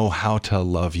know how to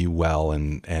love you well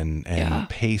and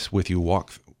pace with you,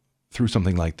 walk through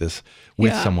something like this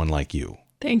with someone like you.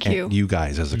 Thank you. You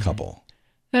guys as a couple.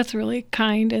 That's really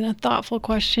kind and a thoughtful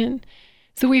question.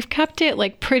 So we've kept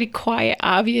it pretty quiet,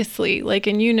 obviously,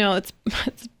 and it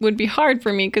would be hard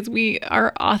for me because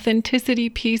our authenticity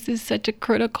piece is such a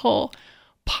critical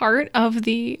part of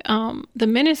the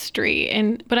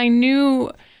ministry. But I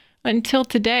knew until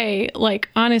today,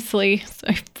 honestly,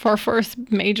 for our first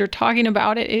major talking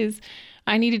about it, is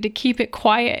I needed to keep it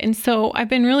quiet. And so I've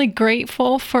been really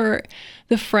grateful for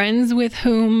the friends with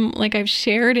whom I've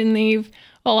shared, and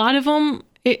a lot of them,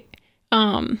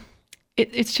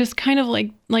 it's just kind of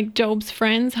like Job's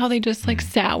friends, how they just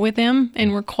sat with him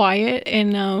and were quiet,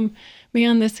 and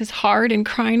man, this is hard, and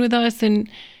crying with us and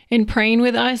praying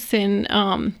with us,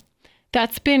 and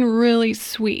that's been really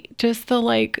sweet. Just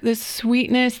the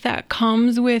sweetness that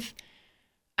comes with,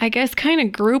 I guess, kind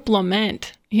of group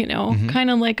lament,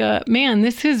 kind of like man,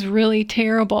 this is really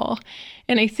terrible.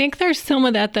 And I think there's some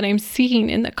of that I'm seeing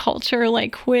in the culture,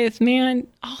 with, man,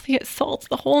 all the assaults,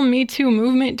 the whole Me Too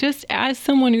movement, just as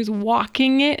someone who's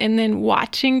walking it and then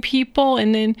watching people.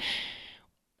 And then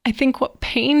I think what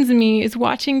pains me is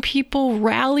watching people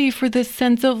rally for this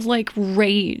sense of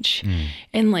rage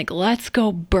and let's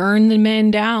go burn the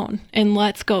men down and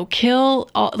let's go kill.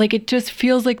 It just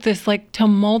feels like this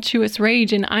tumultuous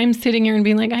rage. And I'm sitting here and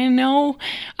being I know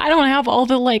I don't have I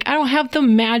don't have the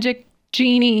magic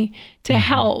genie to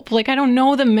help. I don't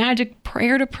know the magic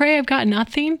prayer to pray. I've got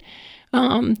nothing.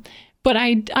 But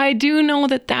I do know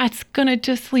that that's going to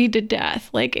just lead to death.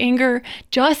 Like anger,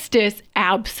 justice,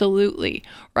 absolutely.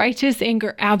 Righteous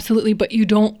anger, absolutely. But you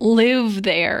don't live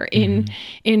there in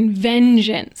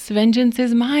vengeance. Vengeance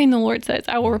is mine, the Lord says,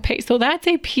 I will repay. So that's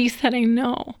a piece that I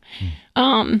know.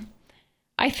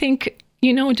 I think,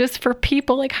 just for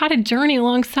people, like how to journey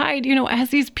alongside, as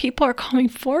these people are coming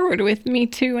forward with me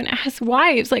too, and as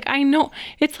wives, like I know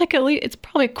it's like it's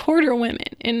probably a quarter women,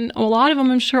 and a lot of them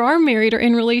I'm sure are married or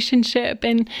in relationship,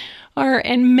 and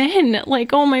men,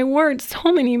 like, oh my word,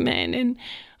 so many men,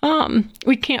 and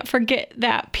we can't forget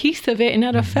that piece of it, and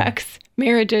that affects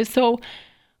marriages. So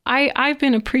I've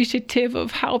been appreciative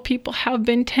of how people have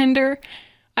been tender.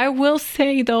 I will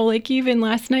say though, like even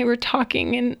last night we're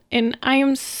talking, and I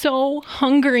am so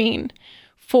hungering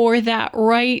for that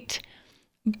right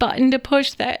button to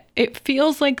push, that it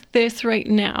feels like this right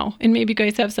now. And maybe you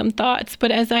guys have some thoughts,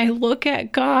 but as I look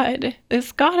at God,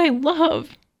 this God I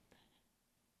love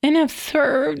and have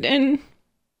served, and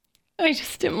I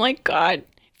just am like, God,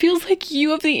 feels like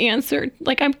you have the answer.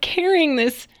 Like I'm carrying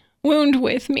this wound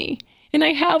with me. And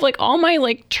I have like all my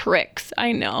like tricks,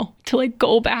 I know, to like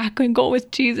go back and go with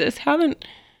Jesus. Haven't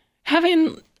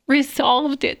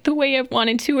resolved it the way I've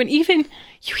wanted to. And even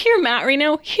you hear Matt right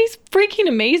now, he's freaking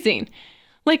amazing.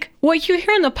 Like what you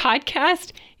hear on the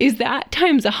podcast is that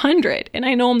times 100. And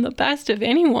I know I'm the best of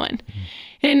anyone.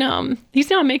 And he's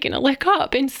not making a lick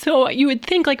up. And so you would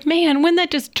think like, man, wouldn't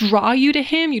that just draw you to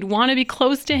him? You'd want to be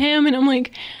close to him. And I'm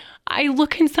like, I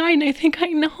look inside and I think I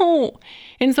know.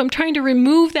 And so I'm trying to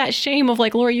remove that shame of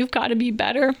like, Lord, you've got to be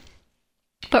better.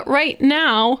 But right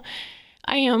now,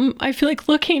 I feel like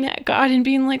looking at God and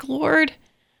being like, Lord,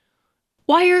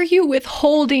 why are you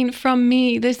withholding from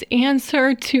me this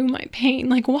answer to my pain?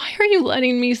 Like, why are you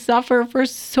letting me suffer for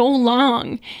so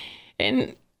long?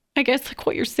 And I guess like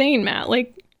what you're saying, Matt,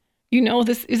 like,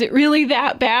 is it really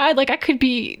that bad? Like I could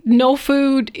be no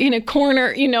food in a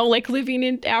corner, like living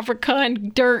in Africa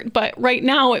and dirt, but right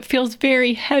now it feels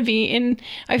very heavy. And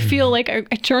I feel like I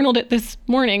journaled it this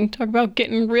morning, talk about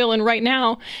getting real and right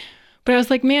now. But I was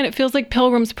like, man, it feels like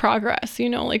Pilgrim's Progress,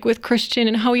 like with Christian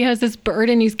and how he has this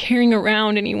burden he's carrying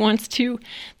around, and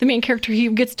the main character, he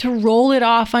gets to roll it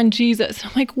off on Jesus.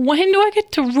 I'm like, when do I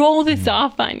get to roll this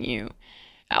off on you?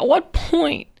 At what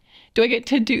point do I get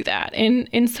to do that?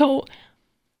 And so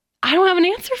I don't have an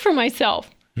answer for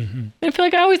myself. I feel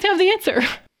like I always have the answer.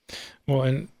 Well,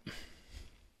 and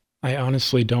I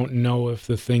honestly don't know if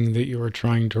the thing that you are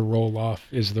trying to roll off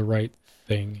is the right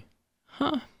thing.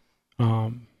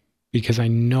 Because I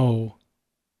know,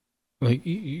 like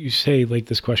you say, like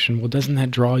this question, well, doesn't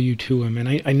that draw you to him?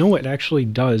 And I know it actually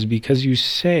does, because you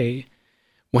say,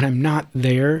 when I'm not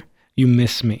there, you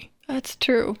miss me. That's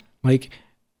true. Like,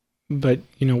 but,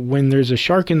 when there's a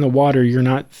shark in the water, you're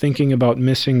not thinking about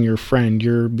missing your friend.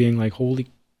 You're being like, holy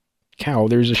cow,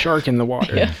 there's a shark in the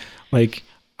water. Yeah. Like,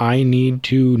 I need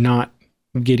to not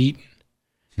get eaten.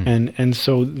 And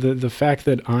so the fact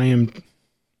that I am,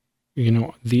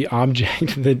 the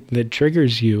object that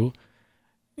triggers you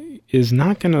is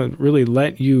not going to really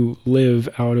let you live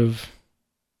out of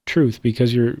truth,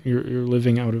 because you're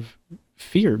living out of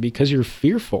fear, because you're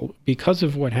fearful because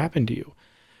of what happened to you.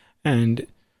 And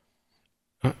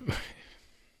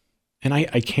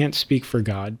I can't speak for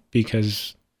God,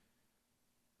 because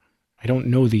I don't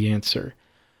know the answer.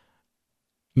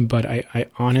 But I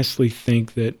honestly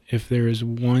think that if there is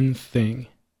one thing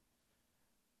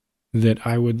that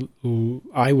I would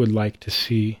like to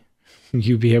see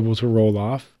you be able to roll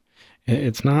off,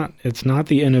 it's not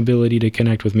the inability to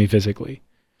connect with me physically.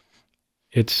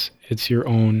 It's your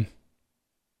own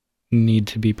need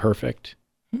to be perfect.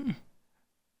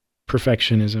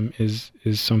 Perfectionism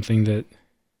is something that,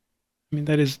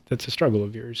 that's a struggle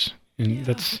of yours, and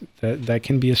that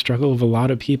can be a struggle of a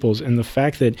lot of people's. And the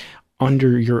fact that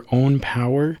under your own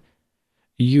power,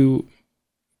 you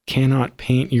cannot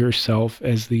paint yourself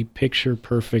as the picture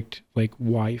perfect like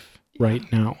wife right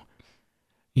now,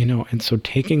 and so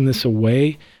taking this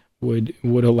away would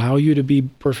allow you to be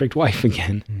perfect wife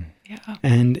again.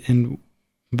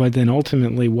 But then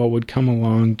ultimately what would come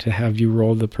along to have you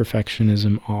roll the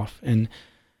perfectionism off. And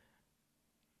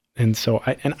so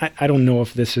I don't know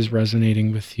if this is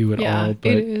resonating with you at all,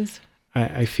 but it is.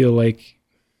 I feel like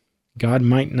God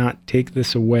might not take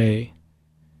this away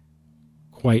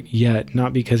quite yet,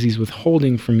 not because he's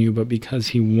withholding from you, but because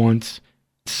he wants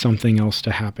something else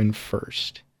to happen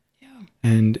first.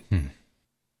 And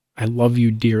I love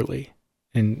you dearly,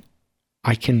 and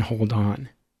I can hold on.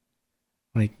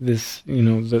 Like this,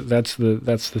 that's the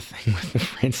thing with the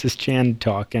Francis Chan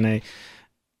talk. And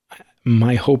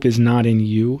my hope is not in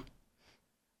you.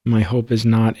 my hope is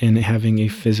not in having a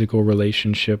physical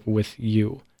relationship with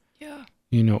you. Yeah.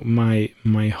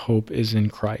 My hope is in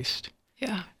Christ.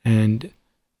 Yeah. And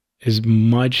as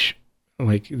much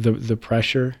like the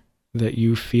pressure that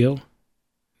you feel,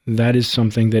 that is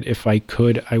something that if I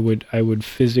could, I would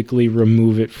physically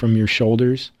remove it from your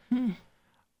shoulders.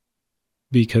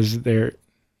 Because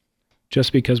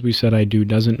just because we said I do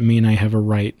doesn't mean I have a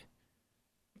right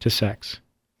to sex.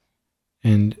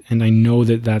 And I know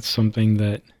that that's something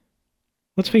that,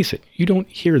 let's face it, you don't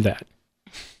hear that.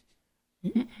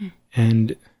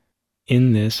 And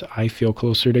in this, I feel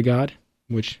closer to God,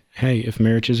 which, hey, if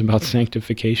marriage is about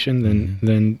sanctification,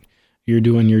 then you're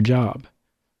doing your job.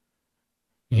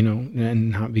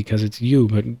 And not because it's you,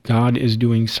 but God is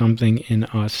doing something in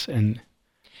us. And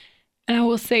I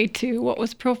will say, too, what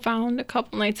was profound a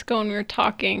couple nights ago when we were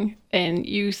talking, and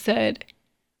you said,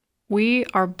 we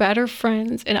are better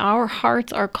friends and our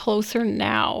hearts are closer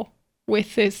now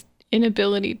with this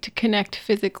inability to connect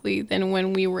physically than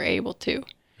when we were able to.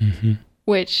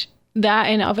 Which that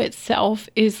in of itself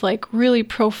is like really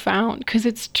profound, because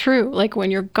it's true. Like when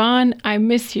you're gone, I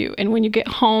miss you. And when you get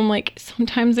home, like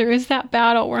sometimes there is that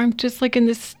battle where I'm just like in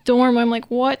this storm. I'm like,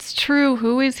 what's true?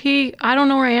 Who is he? I don't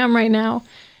know where I am right now.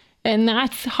 And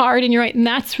that's hard. And you're right. And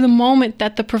that's the moment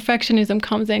that the perfectionism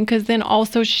comes in, because then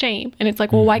also shame. And it's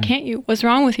like, well, why can't you? What's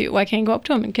wrong with you? Why can't you go up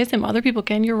to him and kiss him? Other people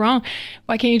can. You're wrong.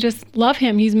 Why can't you just love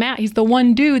him? He's Matt. He's the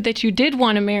one dude that you did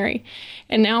want to marry.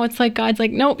 And now it's like, God's like,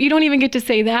 nope, you don't even get to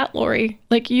say that, Lori.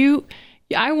 Like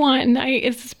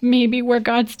it's maybe where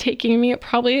God's taking me. It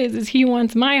probably is he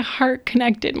wants my heart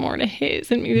connected more to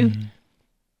his. And maybe,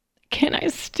 can I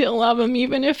still love him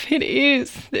even if it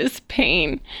is this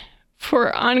pain?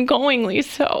 For ongoingly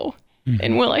so.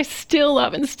 And will I still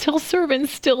love and still serve and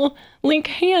still link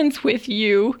hands with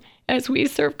you as we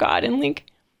serve God and link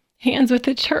hands with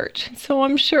the church? So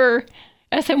I'm sure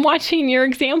as I'm watching your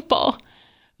example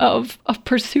of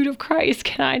pursuit of Christ,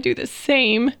 can I do the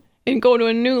same and go to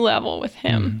a new level with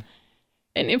him?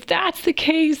 And if that's the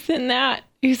case, then that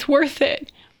is worth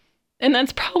it. And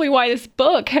that's probably why this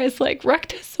book has like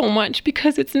wrecked us so much,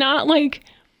 because it's not like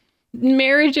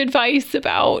marriage advice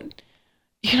about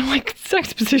like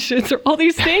sex positions or all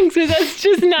these things. That's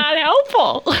just not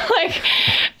helpful. Like,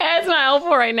 that's not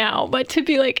helpful right now. But to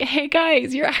be like, hey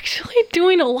guys, you're actually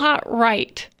doing a lot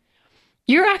right.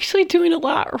 You're actually doing a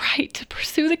lot right to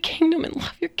pursue the kingdom and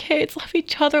love your kids, love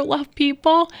each other, love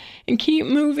people, and keep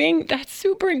moving. That's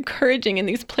super encouraging in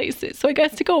these places. So I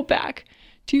guess to go back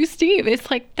to you, Steve,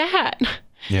 it's like that.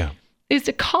 Yeah. Is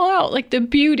to call out like the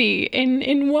beauty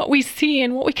in what we see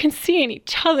and what we can see in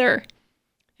each other.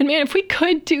 And man, if we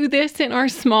could do this in our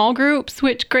small groups,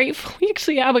 which gratefully we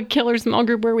actually have a killer small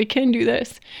group where we can do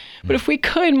this. But if we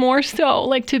could more so,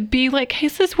 like to be like, hey,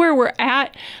 this is where we're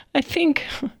at. I think,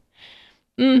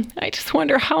 I just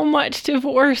wonder how much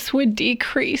divorce would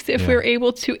decrease if we were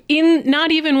able to,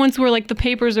 not even once we're like the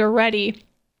papers are ready,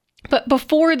 but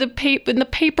before the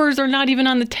papers are not even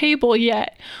on the table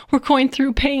yet, we're going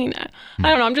through pain. I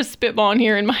don't know. I'm just spitballing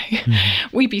here in my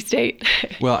weepy state.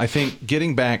 Well, I think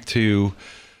getting back to,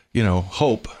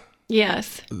 hope.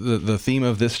 Yes. The theme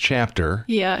of this chapter.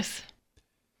 Yes.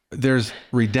 There's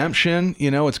redemption.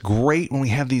 It's great when we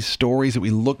have these stories that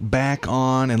we look back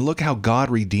on and look how God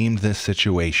redeemed this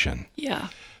situation. Yeah.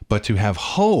 But to have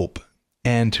hope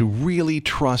and to really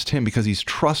trust him because he's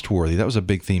trustworthy. That was a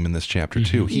big theme in this chapter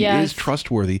too. He is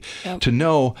trustworthy. Yep. To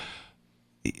know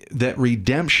that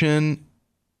redemption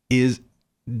is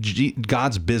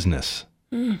God's business.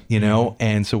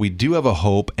 And so we do have a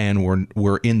hope, and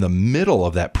we're in the middle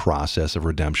of that process of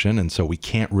redemption, and so we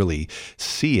can't really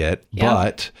see it,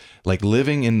 but like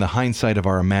living in the hindsight of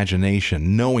our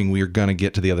imagination, knowing we're going to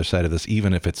get to the other side of this,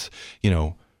 even if it's,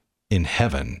 in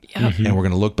heaven, and we're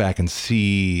going to look back and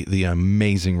see the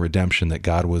amazing redemption that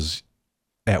God was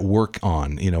at work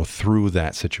on, through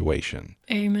that situation.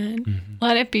 Amen.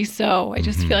 Let it be so. I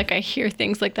just feel like I hear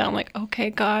things like that. I'm like,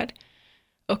 okay, God,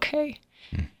 okay.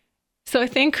 So I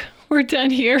think we're done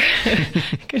here.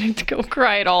 Going to go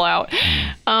cry it all out.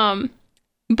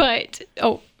 But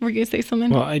we're gonna say something.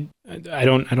 Well, I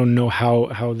don't know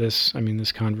how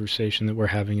this conversation that we're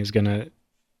having is gonna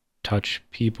touch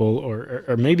people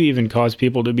or maybe even cause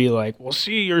people to be like, well,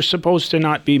 see, you're supposed to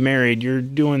not be married. You're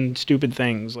doing stupid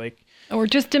things, like, or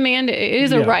just demand it. It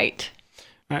is a right.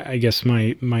 I guess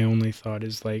my only thought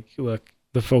is like, look,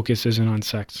 the focus isn't on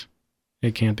sex.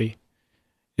 It can't be.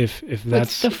 If that's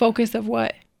what's the focus of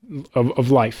what?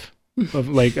 Of life. Of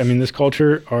like, this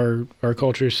culture, our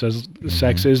culture says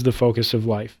sex is the focus of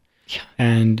life. Yeah.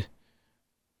 And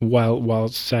while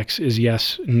sex is,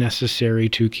 yes, necessary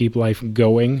to keep life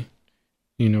going,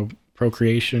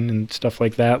 procreation and stuff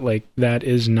like that. Like, that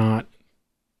is not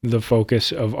the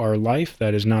focus of our life.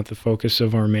 That is not the focus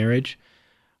of our marriage.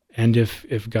 And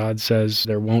if God says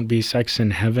there won't be sex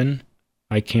in heaven,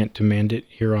 I can't demand it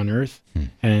here on earth.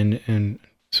 And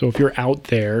so if you're out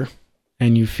there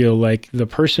and you feel like the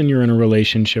person you're in a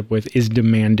relationship with is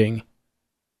demanding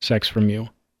sex from you,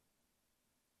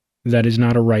 that is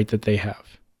not a right that they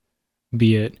have,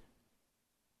 be it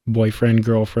boyfriend,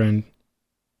 girlfriend,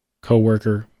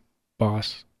 coworker,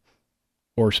 boss,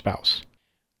 or spouse.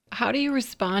 How do you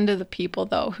respond to the people,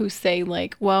 though, who say,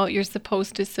 like, well, you're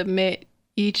supposed to submit,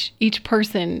 each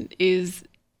person is,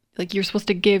 like, you're supposed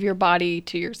to give your body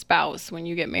to your spouse when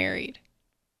you get married?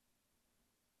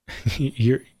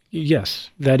 Yes,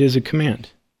 that is a command.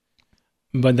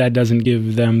 But that doesn't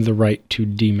give them the right to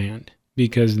demand,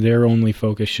 because their only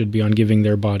focus should be on giving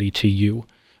their body to you,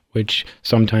 which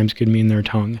sometimes could mean their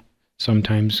tongue,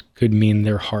 sometimes could mean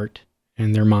their heart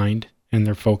and their mind and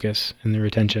their focus and their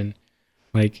attention.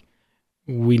 Like,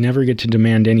 we never get to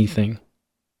demand anything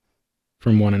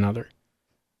from one another.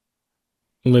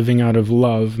 Living out of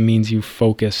love means you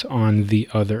focus on the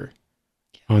other,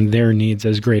 on their needs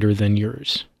as greater than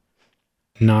yours,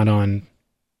 not on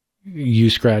you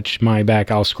scratch my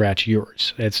back, I'll scratch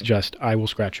yours. It's just, I will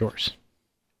scratch yours.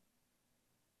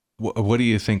 What do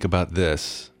you think about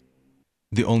this?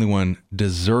 The only one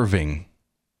deserving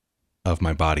of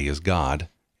my body is God,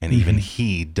 and even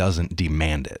he doesn't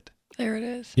demand it. There it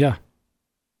is. Yeah.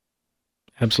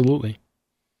 Absolutely.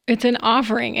 It's an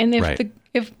offering. And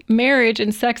if marriage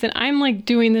and sex, and I'm like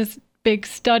doing this big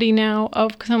study now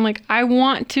because I'm like, I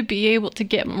want to be able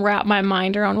to wrap my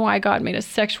mind around why God made us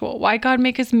sexual, why God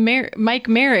make us make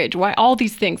marriage, why all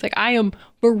these things. Like, I am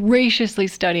voraciously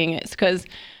studying it because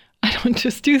I don't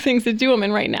just do things to do them.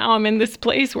 And right now I'm in this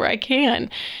place where I can,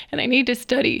 and I need to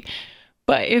study.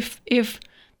 But if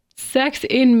sex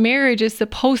in marriage is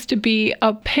supposed to be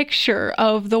a picture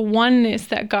of the oneness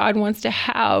that God wants to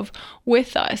have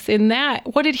with us. In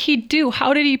that, what did he do?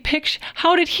 How did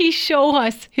he show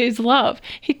us his love?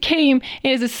 He came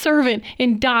as a servant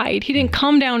and died. He didn't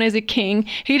come down as a king.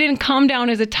 He didn't come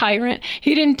down as a tyrant.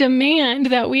 He didn't demand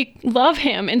that we love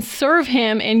him and serve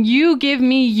him and you give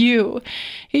me you.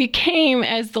 He came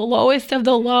as the lowest of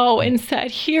the low and said,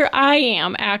 here I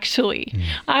am, actually.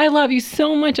 I love you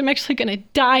so much, I'm actually going to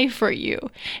die for you.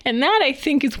 And that, I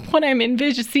think, is what I'm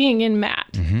seeing in Matt.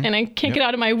 And I can't get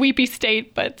out of my weepy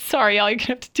state, but sorry, all you're going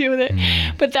to have to do with it.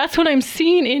 But that's what I'm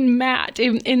seeing in Matt.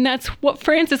 And that's what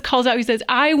Francis calls out. He says,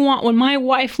 I want, when my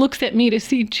wife looks at me, to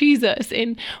see Jesus.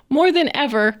 And more than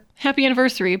ever, happy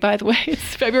anniversary, by the way,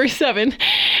 it's February 7th.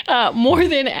 More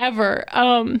than ever,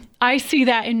 I see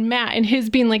that in Matt and his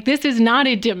being like, this is not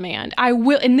a demand. I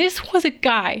will. And this was a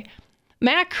guy.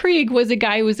 Matt Krieg was a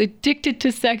guy who was addicted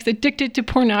to sex, addicted to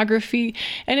pornography,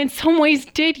 and in some ways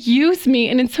did use me.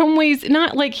 And in some ways,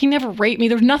 not like he never raped me.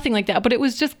 There's nothing like that. But it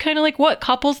was just kind of like what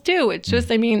couples do. It's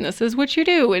just, I mean, this is what you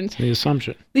do. And the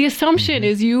assumption. The assumption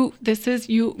is you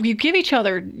give each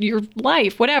other your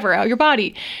life, whatever, your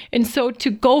body. And so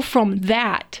to go from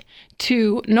that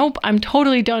to, nope, I'm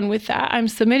totally done with that. I'm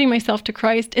submitting myself to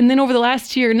Christ. And then over the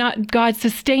last year, not God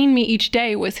sustain me each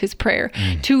day was his prayer.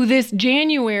 To this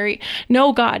January,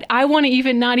 no, God, I want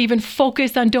to not even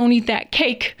focus on don't eat that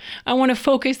cake. I want to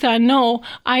focus on, no,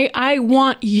 I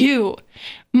want you.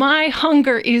 My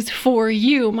hunger is for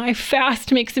you. My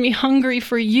fast makes me hungry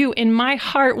for you. And my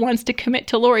heart wants to commit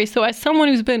to Lori. So as someone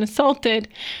who's been assaulted,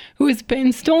 who has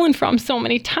been stolen from so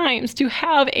many times, to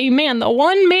have a man, the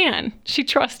one man she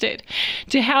trusted,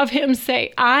 to have him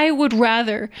say, I would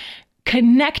rather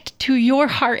connect to your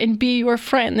heart and be your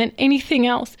friend than anything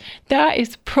else. That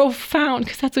is profound,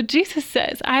 because that's what Jesus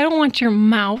says. I don't want your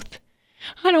mouth.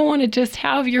 I don't want to just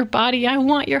have your body. I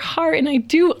want your heart, and I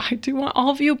do want all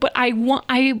of you, but I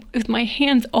with my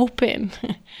hands open,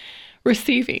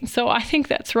 receiving. So I think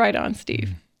that's right on,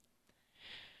 Steve.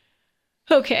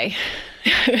 Okay.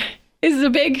 This is a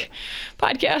big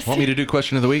podcast. Want me to do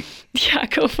question of the week? Yeah,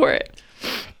 go for it.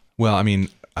 Well, I mean,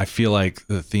 I feel like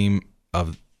the theme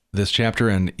of this chapter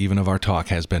and even of our talk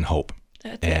has been hope.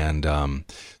 That's it. And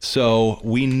so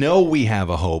we know we have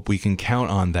a hope. We can count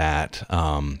on that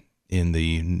in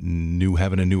the new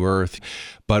heaven and new earth.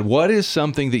 But what is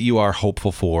something that you are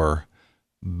hopeful for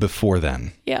before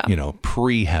then? Yeah. You know,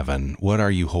 pre-heaven, what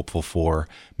are you hopeful for?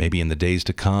 Maybe in the days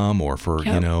to come, or for,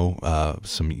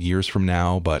 some years from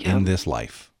now, but in this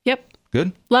life. Yep.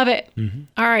 Good? Love it.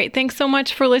 All right. Thanks so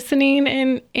much for listening,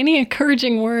 and any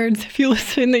encouraging words, if you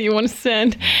listen, that you want to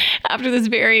send after this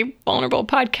very vulnerable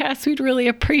podcast, we'd really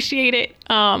appreciate it.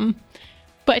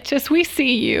 but just we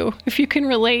see you. If you can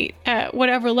relate at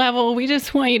whatever level, we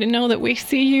just want you to know that we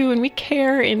see you and we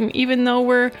care. And even though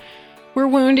we're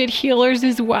wounded healers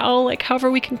as well, like however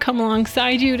we can come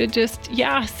alongside you to just,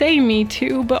 say me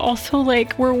too, but also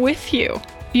like we're with you.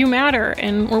 You matter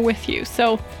and we're with you.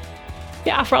 So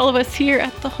for all of us here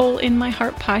at the Hole in My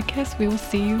Heart podcast, we will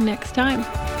see you next time.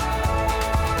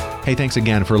 Hey, thanks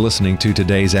again for listening to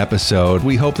today's episode.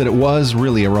 We hope that it was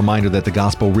really a reminder that the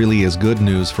gospel really is good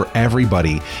news for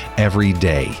everybody, every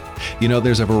day. You know,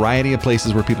 there's a variety of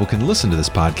places where people can listen to this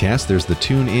podcast. There's the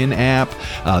TuneIn app,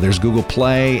 there's Google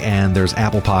Play, and there's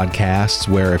Apple Podcasts,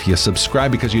 where if you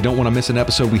subscribe because you don't want to miss an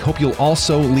episode, we hope you'll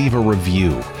also leave a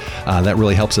review. That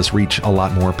really helps us reach a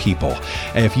lot more people.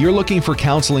 If you're looking for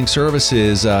counseling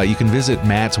services, you can visit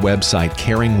Matt's website,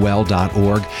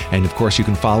 caringwell.org. And of course, you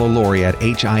can follow Lori at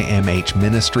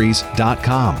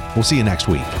HIMHministries.com. We'll see you next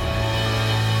week.